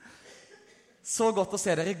Så godt å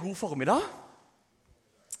se dere. God formiddag.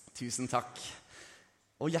 Tusen takk.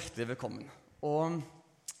 Og hjertelig velkommen. Og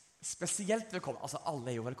spesielt velkommen, altså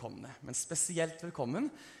alle jo velkomne, men spesielt velkommen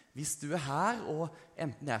hvis du her, og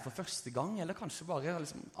enten det for første gang, eller kanskje bare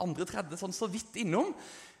andre, tredje, sånn så vidt innom.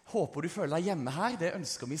 Håper du føler deg hjemme her, det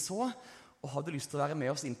ønsker vi så. Og har du lyst til å være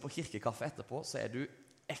med oss inn på kirkekaffe etterpå, så du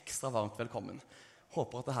ekstra varmt velkommen.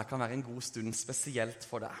 Håper at dette kan være en god stund spesielt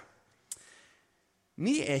for deg.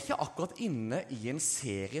 Vi ikke akkurat inne i en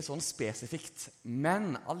serie sånn spesifikt,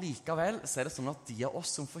 men allikevel så det sånn at de av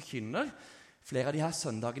oss som forkynner flere av de her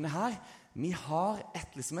søndagene her, vi har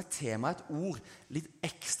et tema, et ord, litt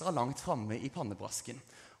ekstra langt fremme i pannebrasken.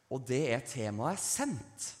 Og det temaet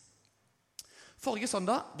Sendt. Forrige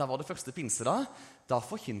søndag, da var det første pinsedag, da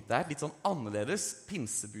forkynte jeg et litt sånn annerledes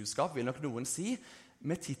pinsebudskap, vil nok noen si,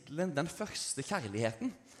 med titelen «Den første kjærligheten».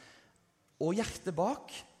 Og hjertet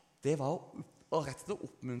bak, det var å rett og slett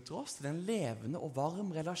oppmuntre oss til en levende og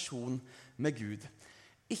varm relasjon med Gud.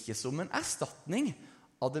 Ikke som en erstatning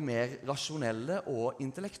av det mer rasjonelle og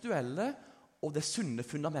intellektuelle og det sunne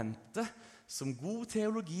fundamentet som god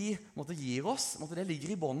teologi måtte gi oss, det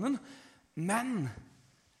ligger i bånden, men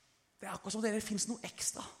det akkurat som det finnes noe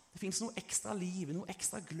ekstra. Det finnes noe ekstra liv, noe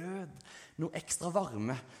ekstra glød, noe ekstra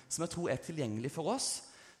varme som jeg tror tilgjengelig for oss,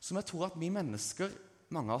 som jeg tror at vi mennesker,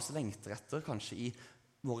 mange av oss lengter etter, kanskje i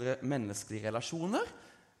våre menneskelige relasjoner,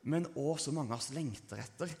 men også mange av oss lengter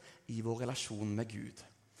etter i vår relasjon med Gud.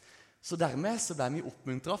 Så dermed så ble vi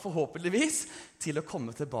oppmuntret forhåpentligvis til å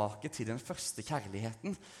komme tilbake til den første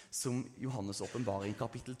kjærligheten som Johannes åpenbaring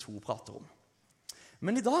kapittel 2 prater om.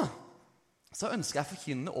 Men i dag så ønsker jeg å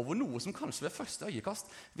forkynne over noe som kanskje ved første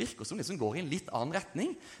øyekast virker som går i en litt annen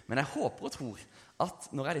retning, men jeg håper og tror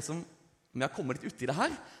at når jeg vi har kommet litt ut i det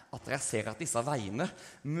her, at jeg ser at disse veiene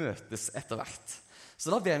møtes etter hvert. Så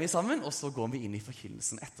da ber vi sammen, og så går vi inn i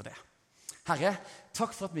forkynnelsen etter det. Herre,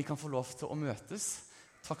 takk for at vi kan få lov til å møtes.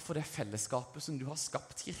 Takk for det fellesskapet som du har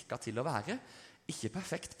skapt kirka til å være. Ikke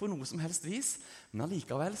perfekt på noe som helst vis, men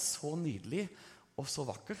allikevel så nydelig og så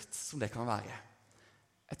vakkert som det kan være.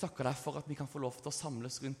 Jeg takker deg for at vi kan få lov til å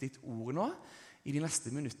samles rundt ditt ord nå, i de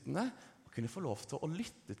neste minuttene, og kunne få lov til å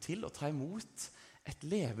lytte til og ta imot et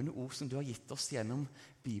levende ord som du har gitt oss gjennom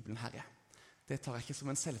Bibelen, Herre. Det tar jeg ikke som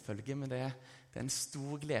en selvfølge, men det en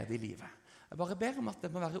stor glede i livet. Jeg bare ber om at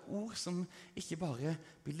det må være ord som ikke bare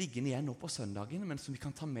blir liggende igjen nå på søndagen, men som vi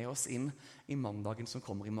kan ta med oss inn i mandagen som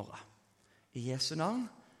kommer i morgen. I Jesu navn,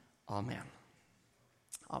 amen.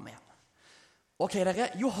 Amen. Ok,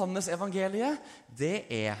 dere, Johannes evangeliet, det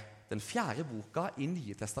den 4. boka i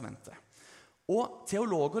Nye testamentet. Og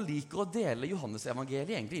teologer liker å dele Johannes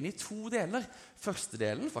evangeliet egentlig inn i 2 deler. Første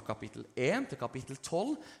delen, fra kapittel 1 til kapittel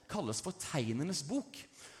 12, kalles for tegnenes bok.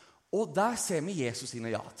 Og der ser vi Jesus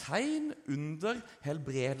sine tegn, under,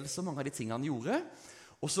 helbredelse, mange av de tingene han gjorde.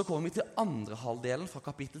 Og så kommer vi til andre halvdelen fra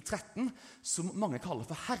kapittel 13, som mange kaller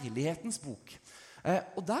for herlighetens bok.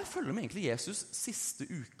 Og der følger vi egentlig Jesus siste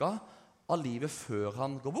uka av livet før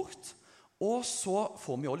han går bort. Og så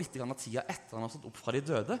får vi også litt av tida etter han har stått opp fra de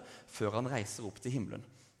døde, før han reiser opp til himmelen.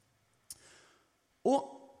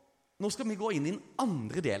 Og nå skal vi gå inn i den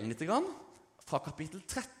andre delen litt grann, fra kapittel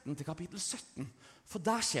 13 til kapittel 17, for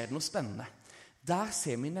der skjer det noe spennende. Der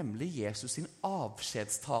ser vi nemlig Jesus sin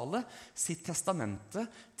avskjedstale, sitt testamente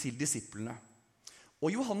til disiplene.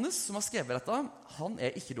 Og Johannes, som har skrevet dette, han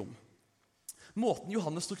ikke dum. Måten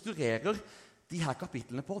Johannes strukturerer de her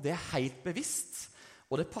kapitlene på, det helt bevisst,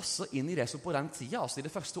 og det passer inn i det som på den tida, altså i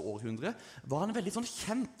det første århundret, var en veldig sånn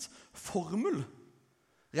kjent formel,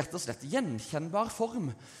 rett og slett gjenkjennbar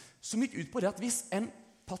form, som gikk ut på det at hvis en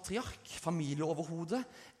patriark, familieoverhode,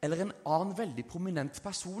 eller en annen veldig prominent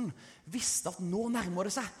person visste at nå nærmer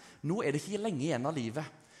det seg, nå det ikke lenge igjen av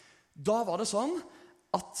livet. Da var det sånn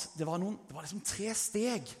at det var 3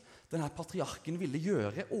 steg denne patriarken ville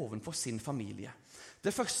gjøre ovenfor sin familie.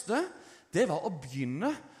 Det første, det var å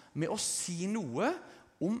begynne med å si noe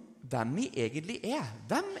om hvem vi egentlig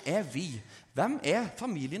Hvem vi? Hvem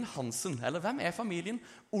familien Hansen? Eller hvem familien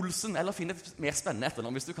Olsen? Eller finn et mer spennende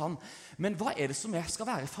etternavn hvis du kan. Men hva det som skal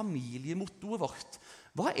være familiemottoet vårt?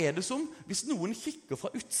 Hva det som, hvis noen kikker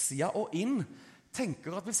fra utsida og inn,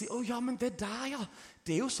 tenker at vi sier, ja, men det der, ja.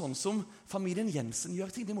 Det jo sånn som familien Jensen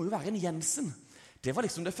gjør ting. Det må jo være en Jensen. Det var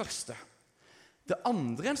liksom det første. Det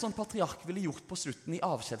andre en sånn patriark ville gjort på slutten i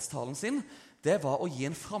avskjedstalen sin, det var å gi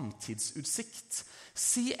en framtidsutsikt.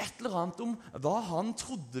 Si et eller annet om hva han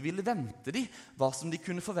trodde ville vente de, hva som de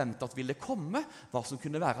kunne forvente at ville komme, hva som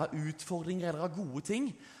kunne være av utfordringer eller av gode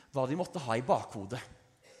ting, hva de måtte ha i bakhodet.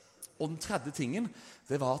 Og den tredje tingen,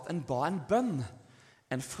 det var at en ba en bønn,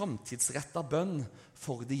 en framtidsrettet bønn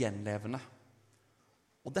for de gjenlevende.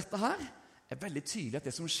 Og dette her veldig tydelig at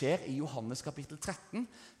det som skjer i Johannes kapittel 13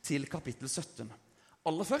 til kapittel 17.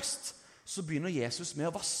 Aller først så begynner Jesus med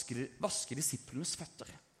å vaske disiplenes føtter.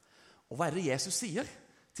 Og hva er det Jesus sier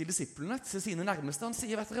til disiplene, til sine nærmeste? Han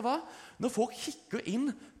sier, vet dere hva? Når folk kikker inn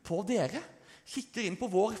på dere, kikker inn på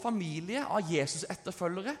vår familie av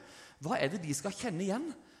Jesus-etterfølgere, hva er det de skal kjenne igjen?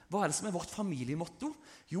 Hva er det som er vårt familiemotto?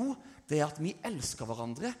 Jo, det er at vi elsker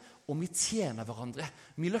hverandre, og vi tjener hverandre.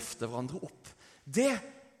 Vi løfter hverandre opp. Det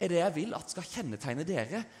er det jeg vil at skal kjennetegne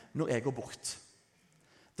dere når jeg går bort.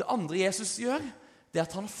 Det andre Jesus gjør, det er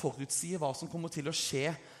at han forutsier hva som kommer til å skje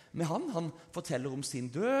med han. Han forteller om sin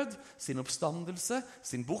død, sin oppstandelse,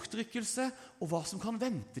 sin bortrykkelse, og hva som kan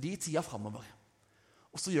vente de i tida fremover.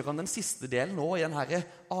 Og så gjør han den siste delen nå i denne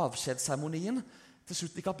avskjedsseremonien. Til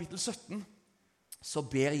slutt i kapittel 17 så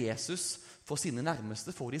ber Jesus for sine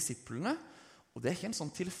nærmeste, for disiplene. Og det er ikke en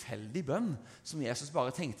sånn tilfeldig bønn som Jesus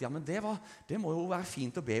bare tenkte, ja, men det må jo være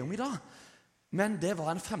fint å be om i dag. Men det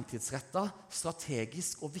var en fremtidsrettet,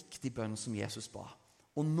 strategisk og viktig bønn som Jesus ba.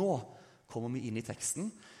 Og nå kommer vi inn i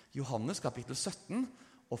teksten, Johannes kapittel 17,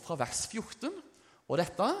 og fra vers 14. Og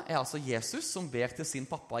dette er altså Jesus som ber til sin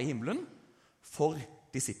pappa i himmelen for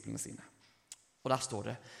disiplene sine. Og der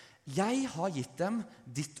står det, «Jeg har gitt dem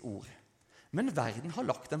ditt ord, men verden har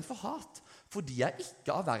lagt dem for hat, for de er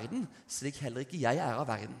ikke av verden, slik heller ikke jeg er av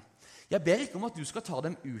verden. Jeg ber ikke om at du skal ta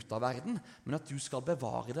dem ut av verden, men at du skal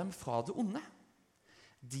bevare dem fra det onde.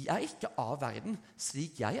 De er ikke av verden,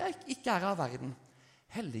 slik jeg ikke er av verden.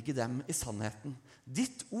 Hellige dem i sannheten.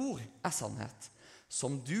 Ditt ord er sannhet.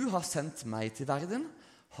 Som du har sendt meg til verden,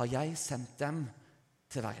 har jeg sendt dem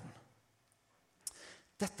til verden.»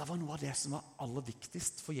 Dette var noe av det som var aller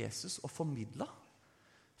viktigst for Jesus å formidle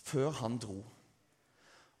før han dro.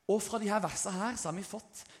 Og fra de her versene her så har vi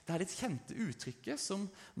fått det her litt kjente uttrykket som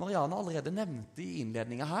Mariana allerede nevnte i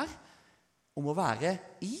innledningen her, om å være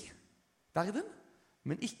i verden,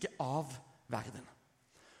 men ikke av verden.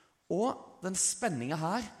 Og den spenningen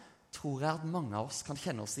her tror jeg at mange av oss kan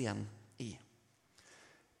kjenne oss igjen i.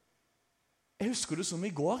 Jeg husker det som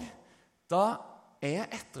i går, da jeg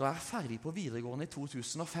etter å være ferdig på videregående i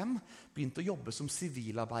 2005 begynte å jobbe som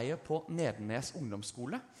sivilarbeider på Nedenes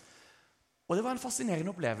ungdomsskole. Og det var en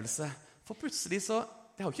fascinerende opplevelse, for plutselig så,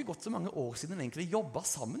 det har jo ikke gått så mange år siden jeg egentlig jobbet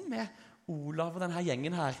sammen med Olav og denne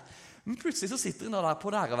gjengen her. Men plutselig så sitter en der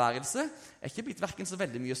på lærerværelse, er ikke blitt hverken så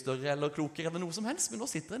veldig mye større eller klokere eller noe som helst, men nå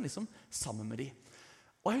sitter en liksom sammen med de.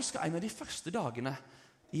 Og jeg husker en av de første dagene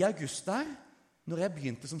i august der, når jeg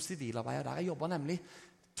begynte som sivilarbeider der. Jeg jobbet nemlig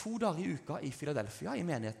 2 dager i uka i Philadelphia, i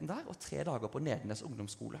menigheten der, og 3 dager på Nedenes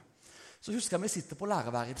ungdomsskole. Så husker jeg vi sitter på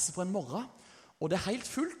lærerværelse på en morgen, og det er helt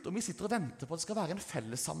fullt, og vi sitter og venter på at det skal være en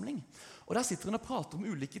fellessamling. Og der sitter en og prater om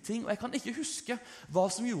ulike ting, og jeg kan ikke huske hva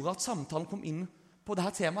som gjorde at samtalen kom inn på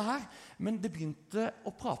dette temaet her, men det begynte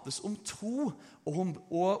å prates om tro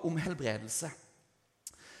og om helbredelse.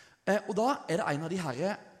 Og da er det en av de her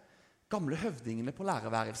gamle høvdingene på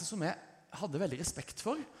lærerværelse som jeg hadde veldig respekt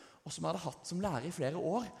for, og som jeg hadde hatt som lærer i flere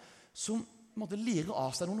år, som måtte lire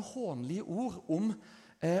av seg noen hånlige ord om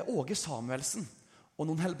Åge Samuelsen og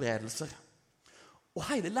noen helbredelser. Og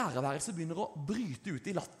hele lærerværelset begynner å bryte ut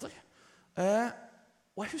i latter.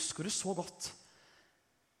 Og jeg husker det så godt.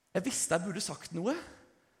 Jeg visste jeg burde sagt noe,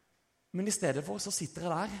 men i stedet for så sitter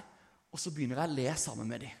jeg der, og så begynner jeg å le sammen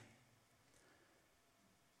med dem.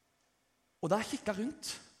 Og da jeg kikket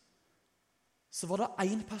rundt, så var det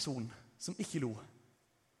en person som ikke lo.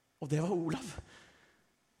 Og det var Olav.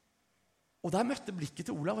 Og da jeg møtte blikket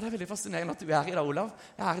til Olav, og det er veldig fascinerende at du er i dag, Olav.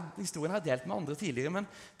 Historien har jeg delt med andre tidligere, men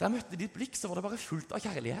da jeg møtte ditt blikk, så var det bare fullt av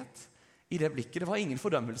kjærlighet i det blikket. Det var ingen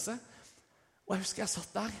fordømmelse. Og jeg husker jeg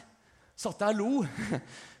satt der og lo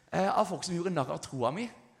av folk som gjorde narr av troa mi.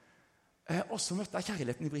 Og så møtte jeg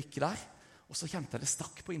kjærligheten i blikket der, og så kjente jeg det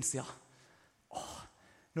stakk på innsida.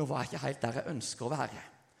 Nå var jeg ikke helt der jeg ønsker å være.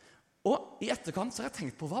 Og i etterkant så har jeg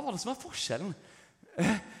tenkt på, hva var det som var forskjellen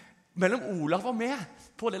mellom Olav og meg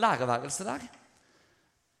på det lærerværelset der?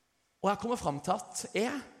 Og jeg kommer frem til at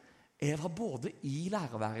jeg var både i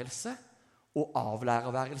lærerværelse og av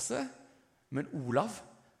lærerværelse, men Olav,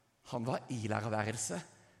 han var i lærerværelse,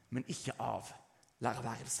 men ikke av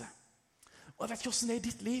lærerværelse. Og jeg vet ikke hvordan det er i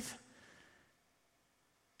ditt liv.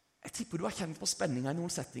 Jeg tipper du har kjent på spenninger i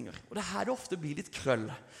noen settinger, og det er her det ofte blir litt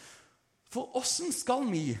krøll. For hvordan skal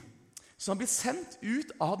vi, som har blitt sendt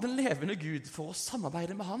ut av den levende Gud for å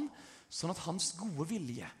samarbeide med han, sånn at hans gode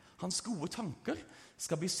vilje, hans gode tanker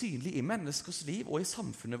skal bli synlige i menneskers liv og i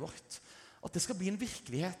samfunnet vårt. At det skal bli en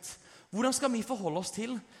virkelighet. Hvordan skal vi forholde oss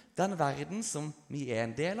til den verden som vi er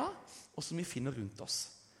en del av, og som vi finner rundt oss?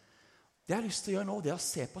 Det jeg har lyst til å gjøre nå, det er å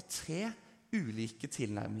se på 3 ulike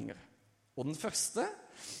tilnærminger. Og den første,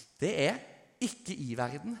 det er ikke i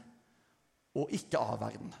verden og ikke av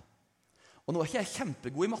verden. Og nå er ikke jeg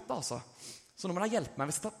kjempegod i matte, altså. Så nå må dere hjelpe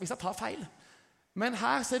meg hvis jeg tar feil. Men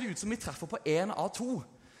her ser det ut som vi treffer på 1 av 2.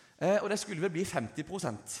 Og det skulle vel bli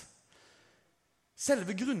 50%.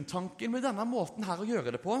 Selve grunntanken med denne måten her å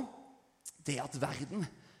gjøre det på, det er at verden,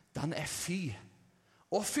 den er fy.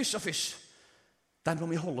 Og fysj, den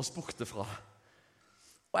må vi holde oss borte fra.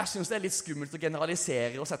 Og jeg synes det er litt skummelt å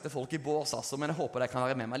generalisere og sette folk i bås, altså, men jeg håper det kan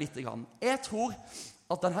være med meg litt. Jeg tror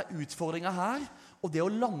at denne utfordringen her, og det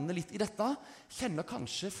å lande litt i dette, kjenner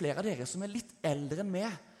kanskje flere av dere som er litt eldre enn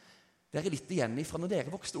meg. Dere er litt igjen ifra når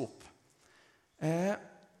dere vokste opp.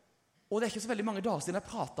 Og det er ikke så veldig mange dager siden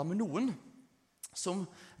jeg pratet med noen som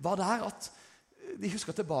var der at de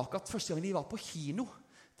husker tilbake at første gang de var på kino,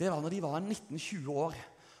 det var når de var 19-20 år.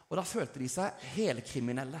 Og da følte de seg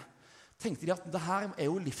helkriminelle. Tenkte de at det her er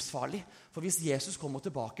jo livsfarlig, for hvis Jesus kommer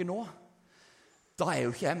tilbake nå, da er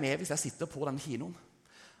jo ikke jeg med hvis jeg sitter på den kinoen.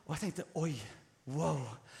 Og jeg tenkte, oi, wow,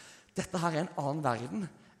 dette her er en annen verden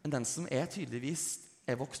enn den som jeg tydeligvis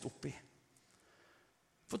er vokst opp i.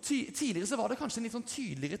 For tidligere så var det kanskje en litt sånn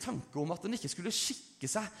tydeligere tanke om at den ikke skulle skikke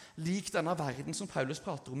seg lik denne verden som Paulus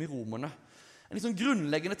prater om i Romerne. En litt sånn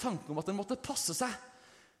grunnleggende tanke om at den måtte passe seg,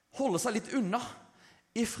 holde seg litt unna,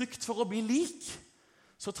 i frykt for å bli lik.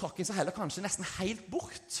 Så trakk han seg heller kanskje nesten helt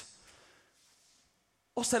bort.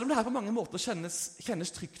 Og selv om det her på mange måter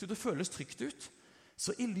kjennes trygt ut og føles trygt ut,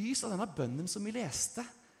 så i lys av denne bønnen som vi leste,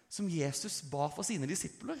 som Jesus ba for sine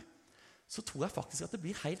disipler, så tror jeg faktisk at det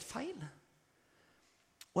blir helt feil.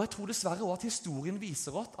 Og jeg tror dessverre også at historien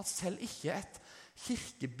viser oss at selv ikke et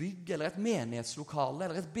kirkebygg eller et menighetslokale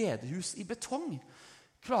eller et bedehus i betong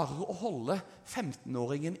klarer å holde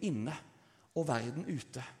 15-åringen inne og verden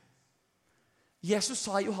ute. Jesus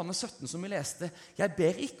sa i Johannes 17, som vi leste, «Jeg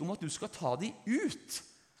ber ikke om at du skal ta de ut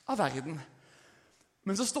av verden».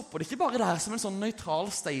 Men så stopper det ikke bare der som en sånn nøytral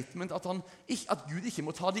statement at Gud ikke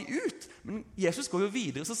må ta de ut. Men Jesus går jo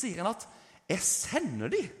videre, så sier han at «Jeg sender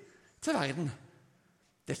de til verden».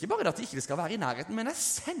 Det er ikke bare det at de ikke skal være i nærheten, men jeg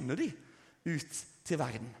sender de ut til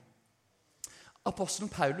verden. Apostelen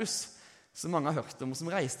Paulus, som mange har hørt om, og som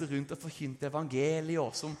reiste rundt og forkynte evangeliet,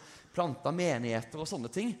 og som plantet menigheter og sånne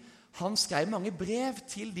ting, han skrev mange brev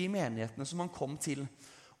til de menighetene som han kom til.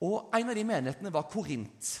 Og en av de menighetene var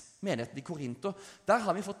menigheten i Korint. Og der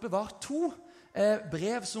har vi fått bevart 2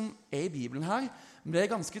 brev som er i Bibelen her, men det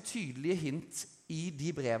er ganske tydelige hint i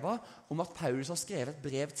de brevene om at Paulus har skrevet et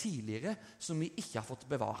brev tidligere som vi ikke har fått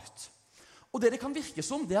bevart. Og det kan virke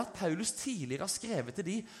som, det er at Paulus tidligere har skrevet til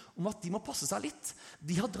de om at de må passe seg litt.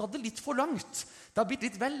 De har dratt det litt for langt. Det har blitt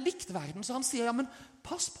litt vel likt verden, så han sier, ja, men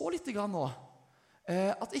pass på litt grann nå.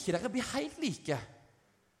 At ikke dere blir helt like.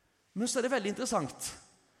 Men så er det veldig interessant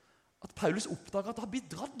at Paulus oppdager at det har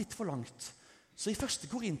blitt dratt litt for langt. Så i 1.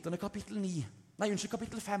 Korinterne kapittel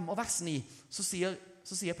 5 og vers 9, så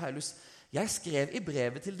sier Paulus, «Jeg skrev i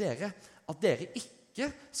brevet til dere at dere ikke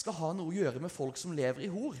skal ha noe å gjøre med folk som lever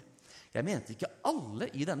i hor. Jeg mente ikke alle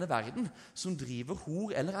i denne verden som driver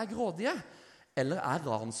hor eller er grådige, eller er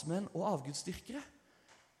ransmenn og avgudsdyrkere.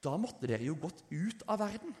 Da måtte dere jo gått ut av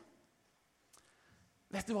verden.»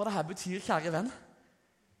 Vet du hva det her betyr, kjære venn?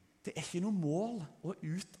 Det er ikke noe mål å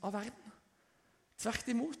ut av verden. Tvert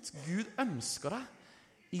imot, Gud ønsker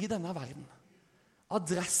deg i denne verden.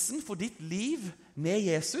 Adressen for ditt liv med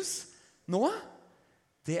Jesus nå,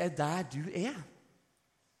 det er der du er.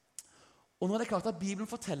 Og nå er det klart at Bibelen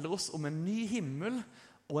forteller oss om en ny himmel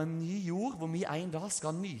og en ny jord, hvor vi en dag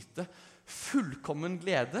skal nyte fullkommen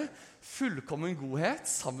glede, fullkommen godhet,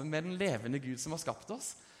 sammen med den levende Gud som har skapt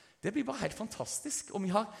oss. Det blir bare helt fantastisk, og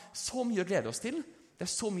vi har så mye å glede oss til. Det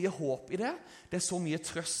er så mye håp i det, det er så mye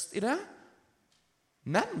trøst i det.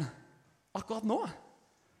 Men akkurat nå,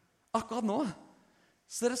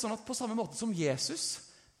 så er det sånn at på samme måte som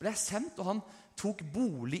Jesus ble sendt, og han tok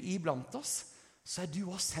bolig iblant oss, så er du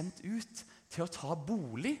også sendt ut til å ta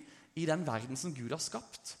bolig i den verden som Gud har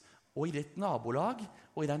skapt, og i ditt nabolag,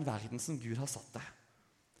 og i den verden som Gud har satt deg.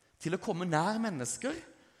 Til å komme nær mennesker,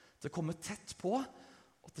 til å komme tett på,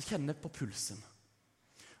 og til å kjenne på pulsen.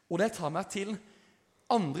 Og det tar meg til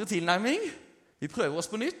andre tilnærming. Vi prøver oss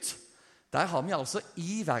på nytt. Der har vi altså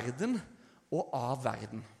i verden og av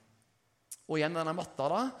verden. Og igjen denne matta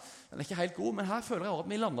da, den er ikke helt god, men her føler jeg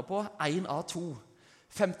at vi lander på 1 av 2.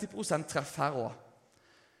 50% treff her også.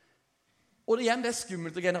 Og igjen, det er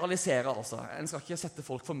skummelt å generalisere, altså. En skal ikke sette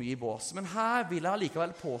folk for mye i bås. Men her vil jeg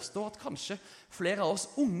likevel påstå at kanskje flere av oss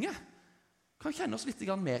unge kan kjenne oss litt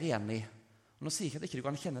mer igjen i. Og nå sier jeg at ikke du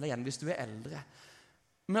kan kjenne deg igjen hvis du er eldre.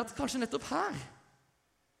 Men at kanskje nettopp her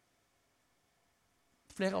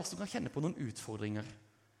flere av oss som kan kjenne på noen utfordringer.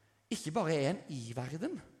 Ikke bare er en i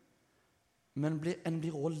verden, men en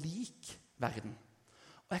blir også lik verden.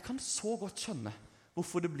 Og jeg kan så godt skjønne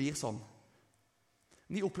hvorfor det blir sånn.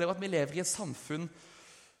 Vi opplever at vi lever i et samfunn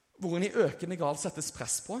hvor en i økende grad settes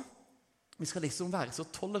press på. Vi skal liksom være så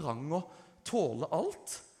tolerante og tåle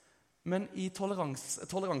alt, men i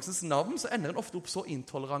toleransens navn så ender en ofte opp så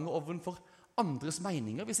intolerante overfor andres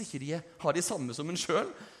meninger, hvis ikke de har de samme som en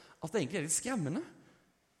selv, at det egentlig er litt skremmende.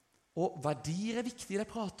 Og verdier er viktige, det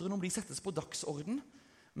prater en om, de settes på dagsorden,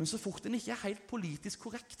 men så fort den ikke er helt politisk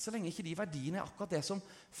korrekt, så lenge ikke de verdiene er akkurat det som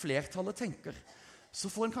flertallet tenker, så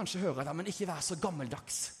får en kanskje høre, ja, men ikke vær så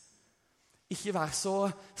gammeldags. Ikke vær så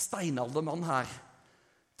steinaldermann her.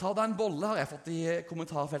 Ta deg en bolle, har jeg fått i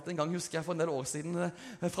kommentarfeltet en gang, husker jeg for en del år siden,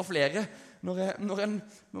 fra flere, når en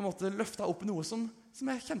måtte løfte opp noe som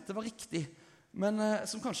jeg kjente var riktig, men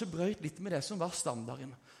som kanskje brøt litt med det som var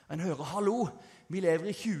standarden. En hører, hallo, vi lever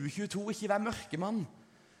i 2022, ikke vær mørkemann.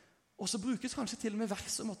 Og så brukes kanskje til og med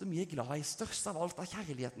vers om at vi er glad i, størst av alt av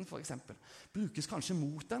kjærligheten, for eksempel. Brukes kanskje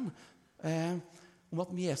mot den, om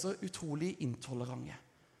at vi er så utrolig intolerante.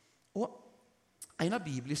 Og en av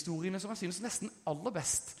bibelhistoriene som jeg synes nesten aller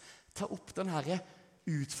best tar opp denne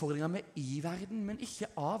utfordringen med i verden, men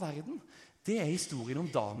ikke av verden, det er historien om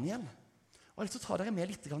Daniel. Og jeg har lyst til å ta dere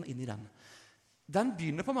med litt inn i den. Den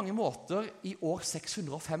begynner på mange måter i år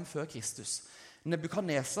 605 før Kristus.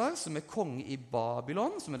 Nebukadnesar, som er konge i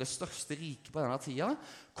Babylon, som er det største riket på denne tida,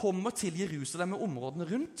 kommer til Jerusalem med områdene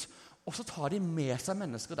rundt, og så tar de med seg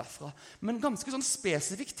mennesker derfra. Men ganske sånn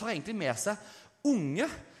spesifikt tar egentlig med seg unge,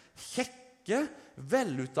 kjekke,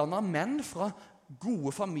 velutdannede menn fra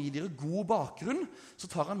gode familier og god bakgrunn. Så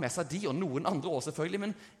tar han med seg de, og noen andre også selvfølgelig,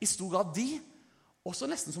 men i stor grad de. Og så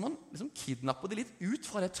nesten som han liksom kidnapper de litt ut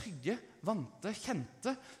fra det trygge, vante,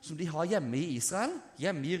 kjente som de har hjemme i Israel,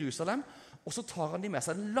 hjemme i Jerusalem, og så tar han de med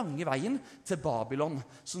seg den lange veien til Babylon,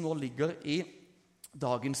 som nå ligger i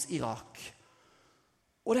dagens Irak.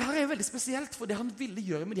 Og det her er jo veldig spesielt, for det han ville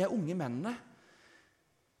gjøre med de her unge mennene,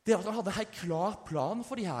 det var at han hadde en helt klar plan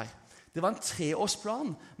for de her. Det var en 3-årsplan,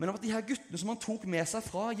 men at de her guttene som han tok med seg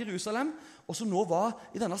fra Jerusalem, og som nå var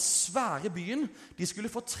i denne svære byen, de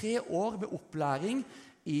skulle få 3 år med opplæring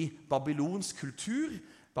i babylonsk kultur,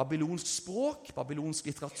 babylonsk språk, babylonsk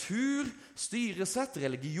litteratur, styresett,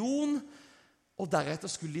 religion, og deretter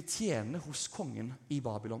skulle de tjene hos kongen i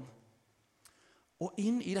Babylon. Og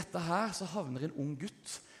inn i dette her så havner en ung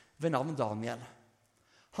gutt ved navn Daniel.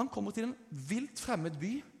 Han kommer til en vilt fremmed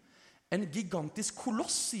by, en gigantisk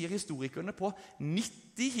koloss, sier historikerne, på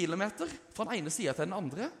 90 kilometer fra den ene siden til den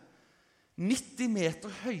andre. 90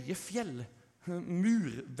 meter høye fjell,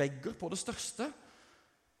 murvegger på det største,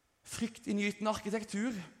 fryktinngytende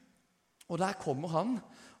arkitektur. Og der kommer han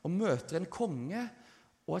og møter en konge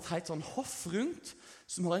og et helt sånn hoff rundt,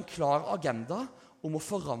 som har en klar agenda om å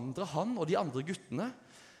forandre han og de andre guttene,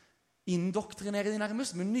 indoktrinere de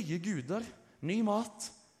nærmest med nye guder, ny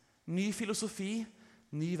mat, ny filosofi,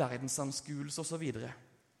 ny verdensanskuelse og så videre.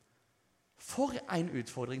 For en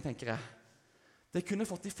utfordring, tenker jeg. Det kunne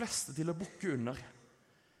fått de fleste til å bukke under.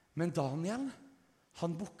 Men Daniel,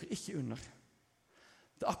 han bukker ikke under.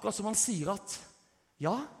 Det er akkurat som han sier at,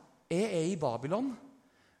 ja, jeg er i Babylon,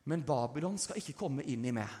 men Babylon skal ikke komme inn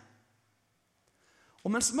i meg. Og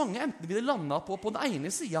mens mange enten ville landet på den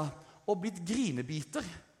ene siden og blitt grinebiter,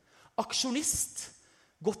 aksjonist,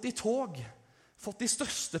 gått i tog, fått de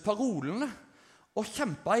største parolene, og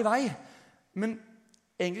kjempet i vei, men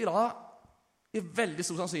egentlig da i veldig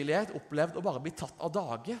stor sannsynlighet opplevd å bare bli tatt av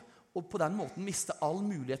dage, og på den måten miste all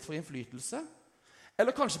mulighet for innflytelse.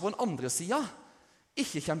 Eller kanskje på den andre siden,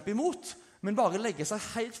 ikke kjempe imot, men bare legge seg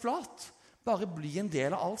helt flat, bare bli en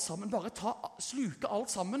del av alt sammen, bare sluke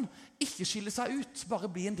alt sammen, ikke skille seg ut,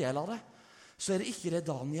 bare bli en del av det. Så er det ikke det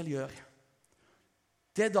Daniel gjør.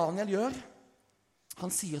 Det Daniel gjør,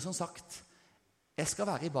 han sier som sagt, jeg skal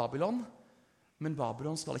være i Babylon, men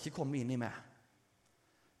Babylon skal ikke komme inn i meg.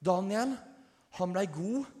 Daniel, han ble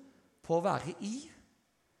god på å være i,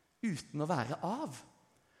 uten å være av.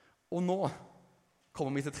 Og nå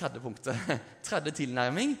kommer vi til tredje punktet, tredje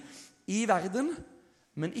tilnærming, i verden,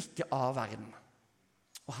 men ikke av verden.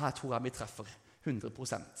 Og her tror jeg vi treffer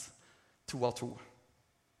 100%, 2 av 2.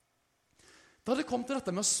 Da det kom til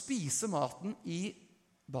dette med å spise maten i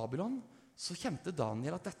Babylon, så kjente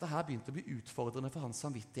Daniel at dette her begynte å bli utfordrende for hans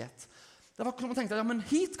samvittighet. Det var som han tenkte, ja, men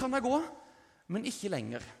hit kan jeg gå, men ikke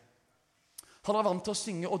lenger. Han var vant til å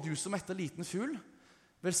synge, og du som etter liten fugl,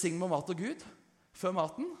 velsign med mat og Gud, før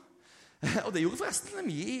maten. Og det gjorde forresten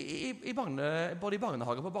mye både i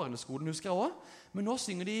barnehage og på barneskolen, husker jeg også. Men nå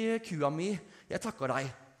synger de kua mi, jeg takker deg.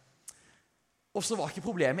 Og så var ikke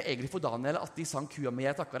problemet egentlig for Daniel at de sang kua mi,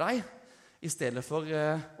 jeg takker deg, i stedet for,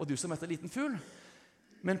 og du som etter liten fugl.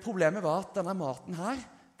 Men problemet var at denne maten her,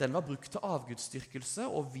 den var brukt til avgudsdyrkelse,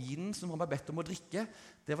 og vinen som han ble bedt om å drikke,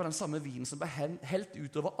 det var den samme vinen som ble helt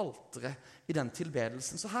utover alteret i den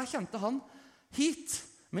tilbedelsen. Så her kjente han hit,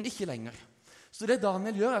 men ikke lenger. Så det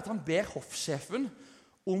Daniel gjør, er at han ber hoffsjefen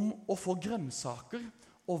om å få grønnsaker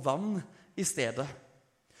og vann i stedet.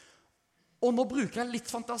 Og nå bruker jeg litt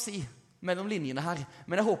fantasi mellom linjene her,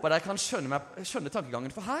 men jeg håper dere kan skjønne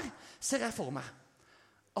tankegangen, for her ser jeg for meg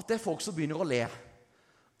at det er folk som begynner å le.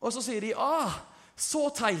 Og så sier de, så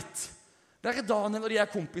teit, det er Daniel og de er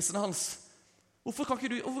kompisene hans. Hvorfor kan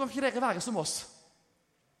ikke dere være som oss?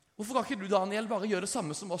 Hvorfor kan ikke du, Daniel, bare gjøre det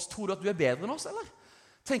samme som oss? Tror du at du er bedre enn oss, eller?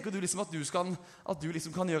 Tenker du liksom at du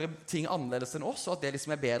liksom kan gjøre ting annerledes enn oss, og at det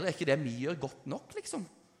liksom er bedre? Er ikke det vi gjør godt nok, liksom?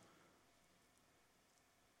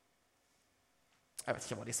 Jeg vet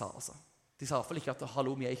ikke hva de sa, altså. De sa i hvert fall ikke at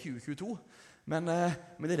hallo, vi er i 2022, men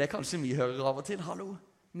det er det kanskje vi hører av og til. Hallo,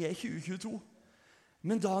 vi er i 2022.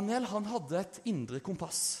 Men Daniel, han hadde et indre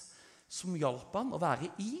kompass som hjalp han å være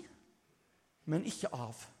i, men ikke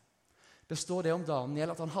av. Det står det om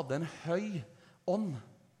Daniel at han hadde en høy ånd.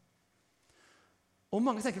 Og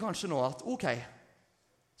mange tenker kanskje nå at ok,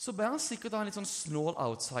 så ble han sikkert en litt sånn snål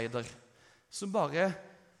outsider, som bare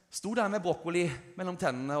sto der med brokkoli mellom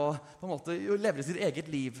tennene og på en måte levde sitt eget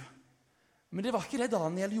liv. Men det var ikke det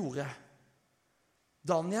Daniel gjorde.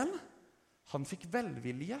 Daniel, han fikk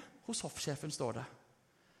velvilje hos hoffsjefen, står det.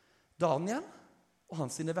 Daniel og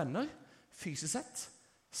hans sine venner, fysisk sett,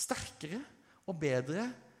 sterkere og bedre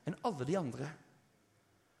enn alle de andre.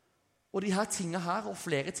 Og de her tingene her, og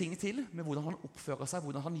flere ting til, med hvordan han oppfører seg,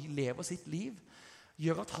 hvordan han lever sitt liv,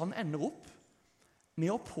 gjør at han ender opp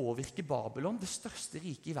med å påvirke Babylon, det største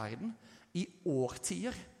riket i verden, i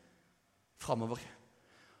årtier fremover.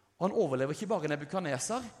 Og han overlever ikke bare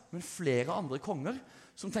Nebukadnesar, men flere andre konger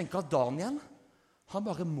som tenker at Daniel, han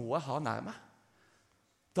bare må ha nær meg.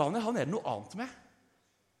 Daniel, han er det noe annet med.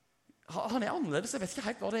 Han er annerledes, jeg vet ikke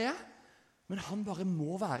helt hva det er, men han bare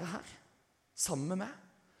må være her, sammen med meg.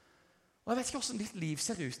 Og jeg vet ikke hvordan ditt liv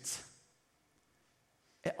ser ut.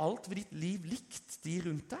 Er alt ved ditt liv likt de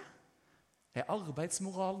rundt deg? Er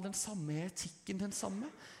arbeidsmoralen den samme? Er etikken den samme?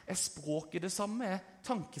 Er språket det samme? Er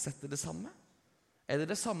tankesettet det samme? Er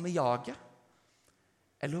det det samme jaget?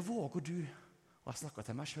 Eller våger du, og jeg snakker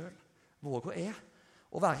til meg selv, våger jeg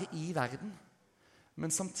å være i verden,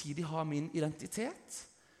 men samtidig ha min identitet,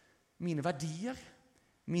 mine verdier,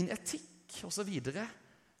 min etikk og så videre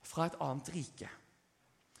fra et annet rike?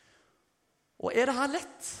 Og er det her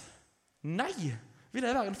lett? Nei, vil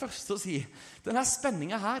jeg være den første å si. Denne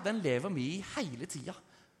spenningen her, den lever vi i hele tiden,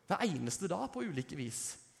 hver eneste dag på ulike vis.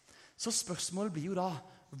 Så spørsmålet blir jo da,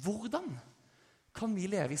 hvordan kan vi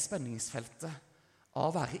leve i spenningsfeltet av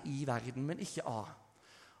å være i verden, men ikke av?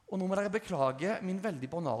 Og nå må dere beklage min veldig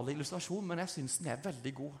banale illustrasjon, men jeg synes den er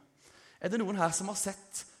veldig god. Er det noen her som har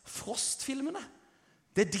sett Frost-filmene?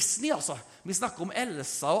 Det er Disney, altså. Vi snakker om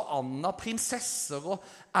Elsa og Anna, prinsesser og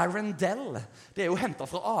Arendelle. Det er jo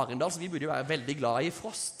hentet fra Arendal, så vi burde jo være veldig glad i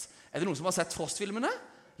Frost. Er det noen som har sett Frost-filmene?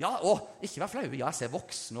 Ja, ikke vær flau. Ja, jeg ser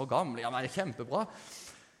voksne og gamle. Ja, men det er kjempebra.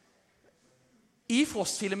 I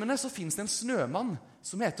Frost-filmene så finnes det en snømann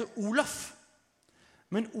som heter Olaf.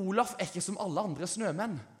 Men Olaf er ikke som alle andre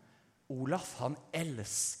snømenn. Olaf, han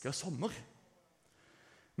elsker sommer.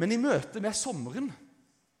 Men i møte med sommeren,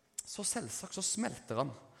 så selvsagt så smelter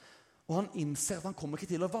han. Og han innser at han kommer ikke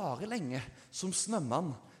til å vare lenge som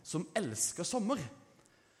snømann som elsker sommer.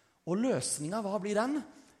 Og løsningen, hva blir den?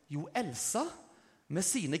 Jo, Elsa, med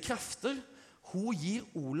sine krefter, hun gir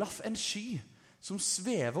Olaf en sky som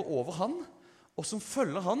svever over han, og som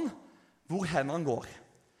følger han hvor hen han går.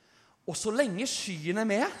 Og så lenge skyen er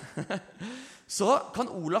med, så kan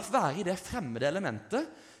Olaf være i det fremmede elementet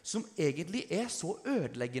som egentlig er så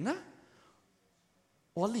ødeleggende,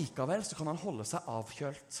 og allikevel så kan han holde seg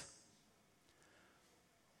avkjølt.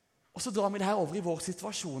 Og så drar vi det her over i vår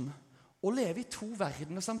situasjon, og leve i to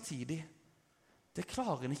verdener samtidig. Det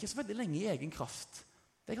klarer en ikke så veldig lenge i egen kraft.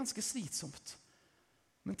 Det er ganske slitsomt.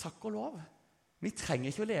 Men takk og lov, vi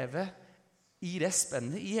trenger ikke å leve i det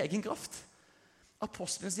spennet i egen kraft.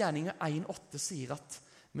 Apostelens gjerninger 1,8 sier at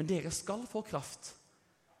men dere skal få kraft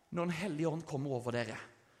når Den hellige ånd kommer over dere.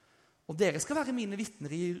 Og dere skal være mine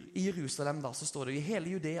vitner i Jerusalem, da, så står det i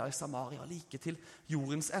hele Judea, i Samaria, like til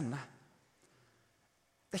jordens ende.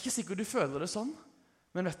 Det er ikke sikkert du føler det sånn,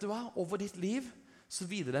 men vet du hva? Over ditt liv så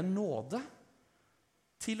hviler det en nåde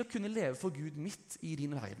til å kunne leve for Gud midt i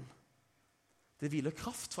din verden. Det hviler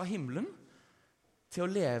kraft fra himmelen til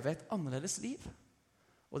å leve et annerledes liv.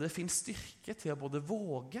 Og det finnes styrke til å både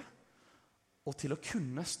våge og til å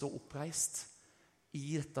kunne stå oppreist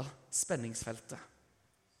i dette spenningsfeltet.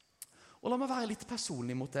 Og la meg være litt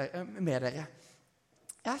personlig med dere.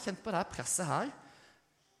 Jeg har kjent på det presset her,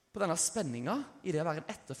 på denne spenningen i det å være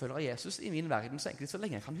en etterfølger av Jesus i min verden, så egentlig så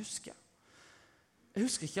lenge jeg kan huske. Jeg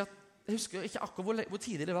husker ikke akkurat hvor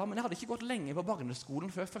tidlig det var, men jeg hadde ikke gått lenge på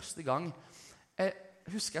barneskolen før første gang. Jeg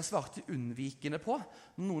husker jeg svarte unnvikende på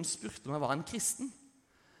når noen spurte om jeg var en kristen.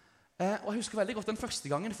 Og jeg husker veldig godt den første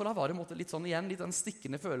gangen, for da var det litt sånn igjen, litt den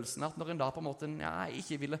stikkende følelsen at når en da på en måte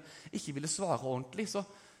ikke ville svare ordentlig, så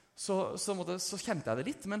kjente jeg det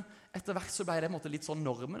litt, men etter hvert så ble det litt sånn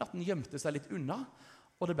normen, at den gjemte seg litt unna,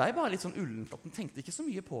 og det ble bare litt sånn ullent, at den tenkte ikke så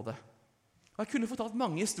mye på det. Og jeg kunne fortalt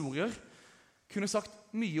mange historier, kunne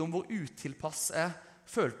sagt mye om hvor utilpass jeg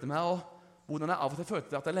følte meg, og hvordan jeg av og til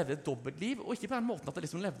følte at jeg levde et dobbeltliv, og ikke på den måten at jeg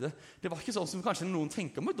liksom levde. Det var ikke sånn som kanskje noen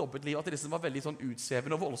tenker om et dobbeltliv, at det liksom var veldig sånn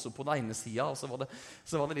utsvevende og voldsomt på den ene siden, og så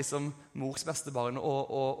var det liksom mors beste barn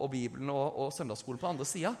og Bibelen og søndagsskolen på den andre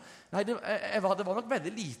siden. Nei, det var nok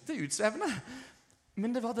veldig lite utsvevende,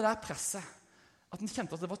 men det var det der presset, at en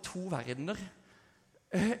kjente at det var to verdener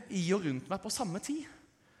i og rundt meg på samme tid.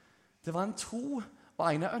 Det var en tro, og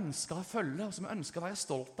en jeg ønsket å følge, og som jeg ønsket å være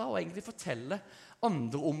stolt av, og egentlig fortelle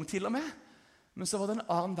andre om til og med. Men så var det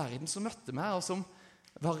en annen verden som møtte meg, og som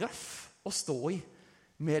var røff å stå i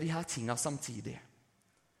med de her tingene samtidig.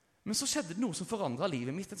 Men så skjedde det noe som forandret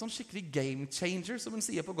livet mitt, en sånn skikkelig game changer, som en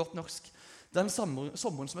sier på godt norsk. Den sommeren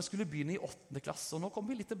som jeg skulle begynne i 8. klasse, og nå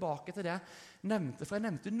kommer vi litt tilbake til det jeg nevnte, for jeg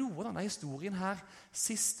nevnte noe av denne historien her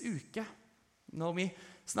sist uke, når vi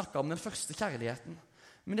snakket om den første kjærligheten.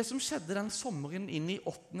 Men det som skjedde den sommeren inn i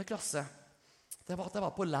 8. klasse, det var at jeg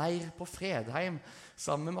var på leir på Fredheim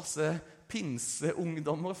sammen med masse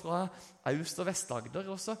pinseungdommer fra Aust- og Vest-Agder,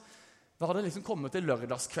 og så var det liksom kommet til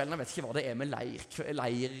lørdagskvelden. Jeg vet ikke hva det med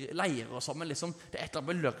leir og sånn, men liksom, det et eller annet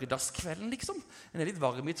med lørdagskvelden liksom. En litt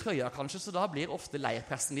varm i trøya kanskje, så da blir ofte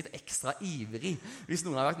leirpresten litt ekstra ivrig, hvis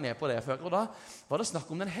noen har vært med på det før. Og da var det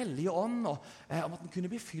snakk om den hellige ånd, og om at den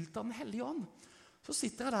kunne bli fylt av den hellige ånd. Så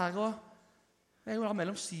sitter jeg der, og jeg er jo da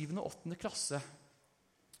mellom 7. og 8. klasse,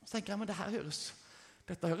 så tenker jeg, men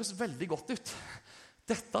dette høres veldig godt ut.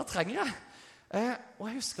 Dette trenger jeg. Og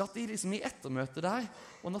jeg husker at i ettermøtet der,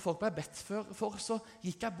 og når folk ble bedt for, så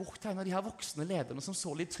gikk jeg bort til en av de her voksne lederne som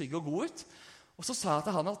så litt trygg og god ut, og så sa jeg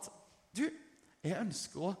til han at, du, jeg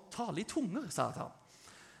ønsker å tale i tunger, sa jeg til han.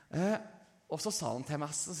 Og så sa han til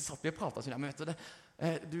meg, så satt vi og pratet, så jeg vet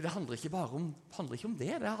det handler ikke om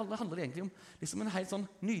det, det handler egentlig om liksom en helt sånn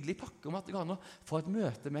nydelig pakke om at du kan få et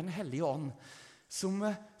møte med den hellige ånd, som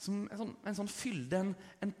en sånn fylde,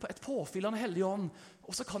 et påfyll av den hellige ånd.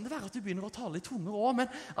 Og så kan det være at du begynner å tale i tunger også, men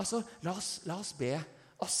altså, la oss be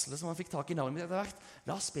Asle, som han fikk tak i navnet mitt etter hvert,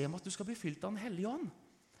 la oss be om at du skal bli fylt av den hellige ånd.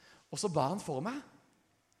 Og så ba han for meg,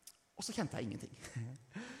 og så kjente jeg ingenting.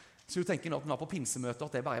 Så du tenker nå at han var på pinsemøte,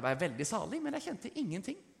 at det bare var veldig salig, men jeg kjente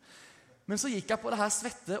ingenting. Men så gikk jeg på det her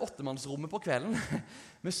svette 8-mannsrommet på kvelden,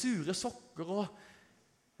 med sure sokker og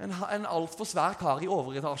en alt for svær kar i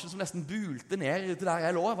overetasjen som nesten bulte ned til der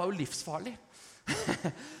jeg lå. Det var jo livsfarlig.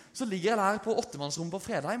 Så ligger jeg der på 8-mannsrommet på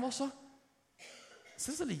Fredheim, og så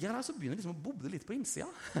ligger jeg der, så begynner jeg liksom å boble litt på innsida.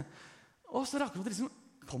 Og så er det akkurat det liksom,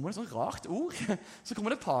 kommer det et sånt rart ord. Så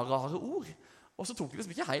kommer det et par rare ord. Og så tok det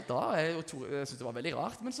liksom ikke helt da. Jeg synes det var veldig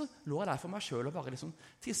rart, men så lå jeg der for meg selv og bare liksom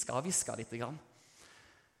tiska og viska litt grann.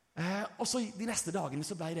 Og så de neste dagene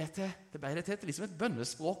så ble det til liksom et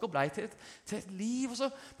bønnespråk og ble til et liv, og så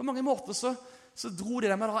på mange måter så dro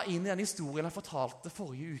det meg da inn i den historien jeg fortalte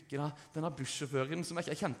forrige uke da, denne bussjåføren som jeg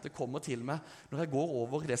ikke kjente kommer til meg når jeg går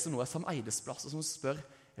over det som nå er Sam Eides plass, og som spør,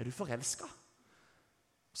 er du forelsket?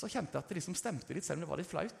 Så kjente jeg at det liksom stemte litt, selv om det var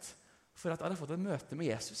litt flaut, for at jeg hadde fått et møte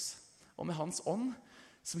med Jesus og med hans ånd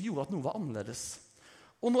som gjorde at noe var annerledes.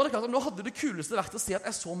 Og nå er det klart at nå hadde det kuleste vært å si at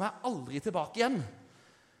jeg så meg aldri tilbake igjen.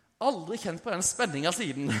 Aldri kjent på den spenningen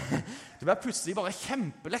siden. Det var plutselig bare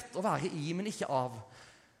kjempelett å være i, men ikke av.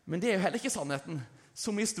 Men det er jo heller ikke sannheten,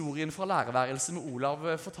 som historien fra lærerværelsen med Olav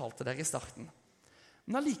fortalte dere i starten.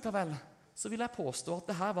 Men allikevel så vil jeg påstå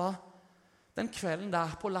at det her var den kvelden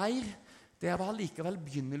der på leir, det var allikevel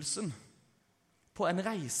begynnelsen på en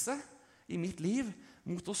reise i mitt liv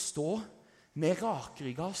mot å stå med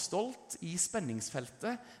rakrygget og stolt i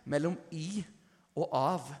spenningsfeltet mellom i og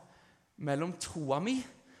av, mellom troa mi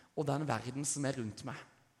og den verden som er rundt meg.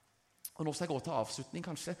 Og nå skal jeg gå til avslutning,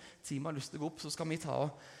 kanskje teamet har lyst til å gå opp, så skal vi ta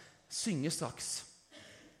og synge straks.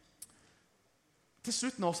 Til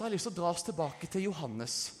slutt nå så har jeg lyst til å dra oss tilbake til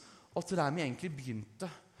Johannes, og til der vi egentlig begynte.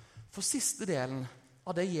 For siste delen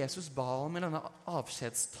av det Jesus ba om i denne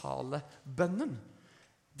avskjedstale-bønnen,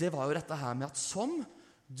 det var jo dette her med at som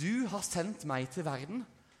du har sendt meg til verden,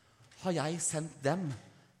 har jeg sendt dem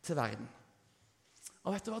til verden.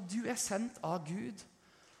 Og vet du hva? Du er sendt av Gud,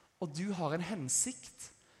 og du har en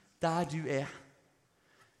hensikt der du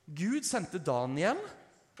Gud sendte Daniel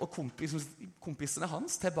og kompisene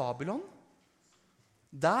hans til Babylon.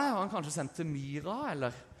 Der har han kanskje sendt til Myra,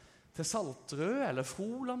 eller til Saltrød, eller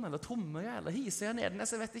Froland, eller Tromøya, eller Hisøya,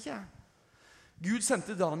 Nedenes, jeg vet ikke. Gud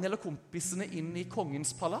sendte Daniel og kompisene inn i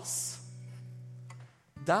kongens palass.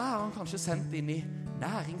 Der har han kanskje sendt inn i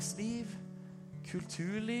næringsliv,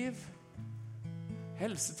 kulturliv,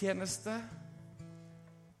 helsetjeneste,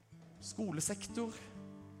 skolesektor,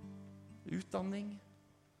 utdanning,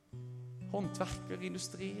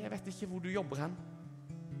 håndverkerindustri. Jeg vet ikke hvor du jobber hen.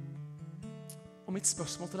 Og mitt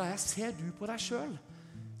spørsmål til deg ser du på deg selv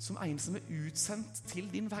som en som utsendt til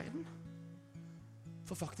din verden?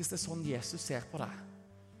 For faktisk det sånn Jesus ser på deg.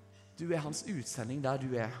 Du hans utsending der du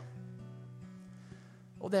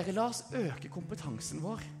Og dere, la oss øke kompetansen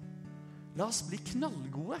vår. La oss bli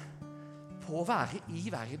knallgode på å være i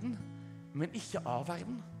verden, men ikke av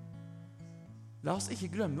verden. La oss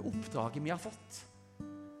ikke glemme oppdraget vi har fått,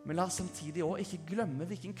 men la oss samtidig også ikke glemme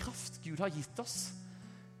hvilken kraft Gud har gitt oss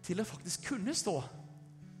til å faktisk kunne stå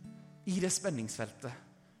i det spenningsfeltet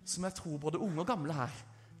som jeg tror både unge og gamle her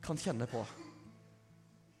kan kjenne på.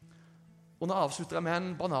 Og nå avslutter jeg med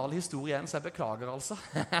en banal historie igjen, så jeg beklager altså.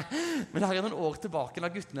 Men her noen år tilbake, da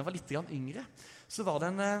guttene var litt yngre, så var det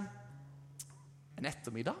en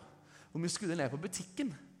ettermiddag hvor vi skulle ned på butikken.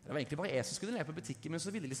 Det var egentlig bare jeg som skulle ned på butikken, men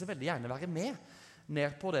så ville de så veldig gjerne være med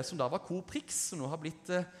ned på det som da var Coop Rix, som nå har blitt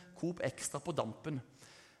Coop Extra på dampen.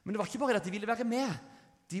 Men det var ikke bare det at de ville være med.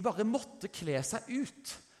 De bare måtte kle seg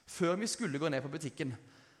ut før vi skulle gå ned på butikken.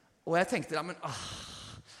 Og jeg tenkte, ja, men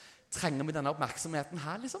trenger vi denne oppmerksomheten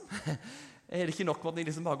her, liksom? Det ikke nok med at de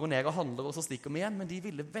liksom bare går ned og handler, og så stikker vi igjen, men de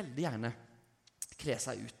ville veldig gjerne kle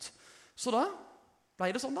seg ut. Så da ble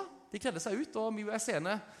det sånn da. De kledde seg ut, og vi ble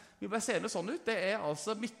seende sånn ut. Det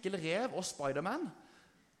altså Mikkel Rev og Spiderman.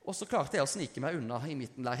 Og så klarte jeg å snike meg unna i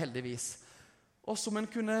midten der, heldigvis. Og som en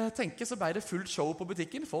kunne tenke, så ble det fullt show på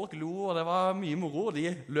butikken. Folk lo, og det var mye moro, og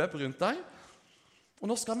de løp rundt der. Og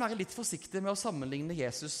nå skal en være litt forsiktig med å sammenligne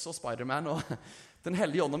Jesus og Spiderman og den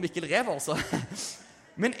hellige ånd og Mikkel Rev, altså.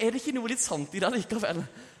 Men det ikke noe litt sant i det likevel?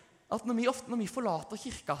 At når vi forlater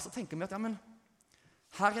kirka, så tenker vi at ja, men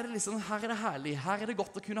her her det herlig, her det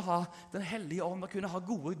godt å kunne ha den hellige ånd, å kunne ha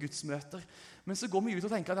gode gudsmøter. Men så går vi ut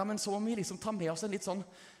og tenker at ja, men så må vi liksom ta med oss en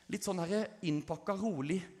litt sånn her innpakket,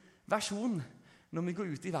 rolig versjon når vi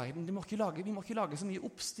går ut i verden. Vi må ikke lage så mye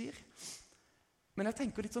oppstyr. Men jeg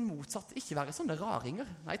tenker litt sånn motsatt, ikke være sånne raringer.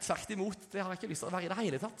 Nei, tvert imot, det har jeg ikke lyst til å være i det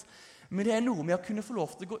hele tatt. Men det noe med å kunne få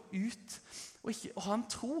lov til å gå ut og ha en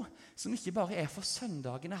tro som ikke bare for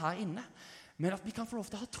søndagene her inne, men at vi kan få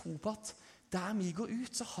lov til å ha tro på at der vi går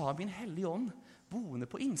ut, så har vi en hellig ånd boende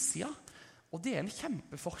på innsida. Og det en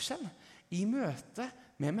kjempeforskjell i møte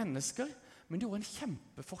med mennesker, men det en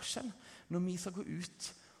kjempeforskjell når vi skal gå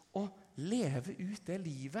ut og leve ut det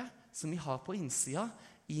livet som vi har på innsida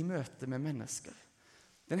i møte med mennesker.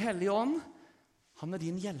 Den hellige ånd, han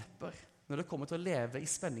din hjelper når det kommer til å leve i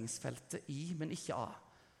spenningsfeltet i, men ikke av.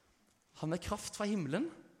 Han kraft fra himmelen,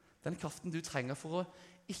 den kraften du trenger for å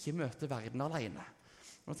ikke møte verden alene.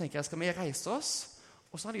 Nå tenker jeg, skal vi reise oss,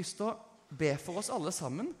 og så har jeg lyst til å be for oss alle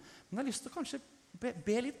sammen, men jeg har lyst til å kanskje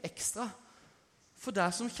be litt ekstra for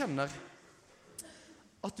deg som kjenner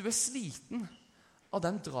at du sliten av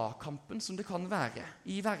den dragkampen som det kan være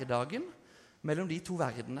i hverdagen mellom de to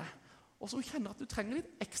verdenene, og som kjenner at du trenger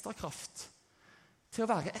litt ekstra kraft til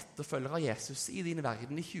å være etterfølger av Jesus i din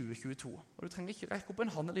verden i 2022. Og du trenger ikke rekke opp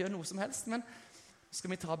en hånd eller gjøre noe som helst, men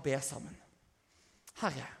skal vi ta og be sammen.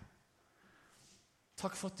 Herre,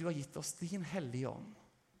 takk for at du har gitt oss din hellige ånd.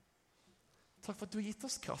 Takk for at du har gitt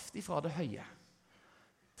oss kraft ifra det høye,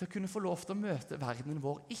 til å kunne få lov til å møte verdenen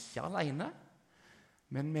vår ikke alene,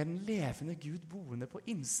 men med den levende Gud boende på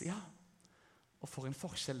innsida. Og for en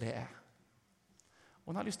forskjell det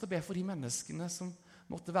Og jeg har lyst til å be for de menneskene som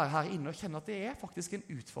måtte være her inne og kjenne at det faktisk en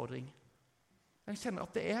utfordring. Jeg kjenner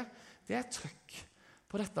at det trøkk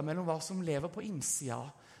på dette mellom hva som lever på innsida,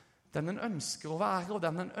 den en ønsker å være, og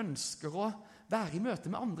den en ønsker å være i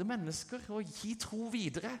møte med andre mennesker og gi tro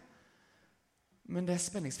videre. Men det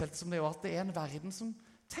spenningsfeltet som det at det en verden som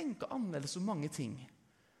tenker annerledes om mange ting,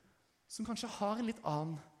 som kanskje har en litt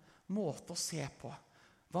annen måte å se på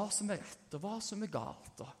hva som rett og hva som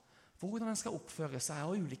galt, og hvordan en skal oppføre seg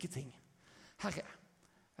og ulike ting. Herre,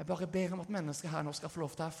 jeg bare ber om at mennesker her nå skal få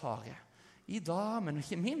lov til å erfare i dag, men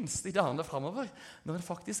ikke minst i dagene fremover, når en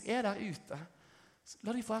faktisk der ute.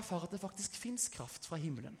 La de få erfare at det faktisk finnes kraft fra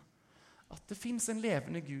himmelen. At det finnes en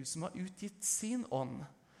levende Gud som har utgitt sin ånd,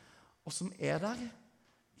 og som der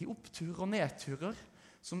i oppturer og nedturer,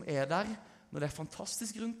 som der når det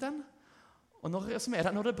fantastisk rundt den, som er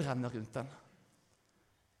der når det brenner rundt den.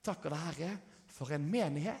 Takker deg, Herre, for en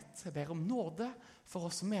menighet. Jeg ber om nåde for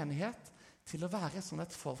oss som menighet til å være sånn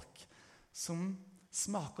et folk som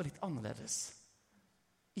smaker litt annerledes.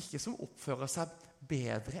 Ikke som oppfører seg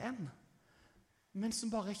bedre enn, men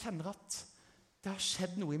som bare kjenner at det har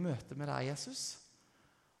skjedd noe i møte med deg, Jesus,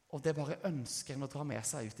 og det bare ønsker en å dra med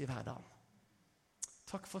seg ut i hverdagen.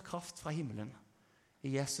 Takk for kraft fra himmelen.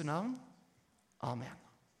 I Jesu navn. Amen.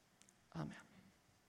 Amen.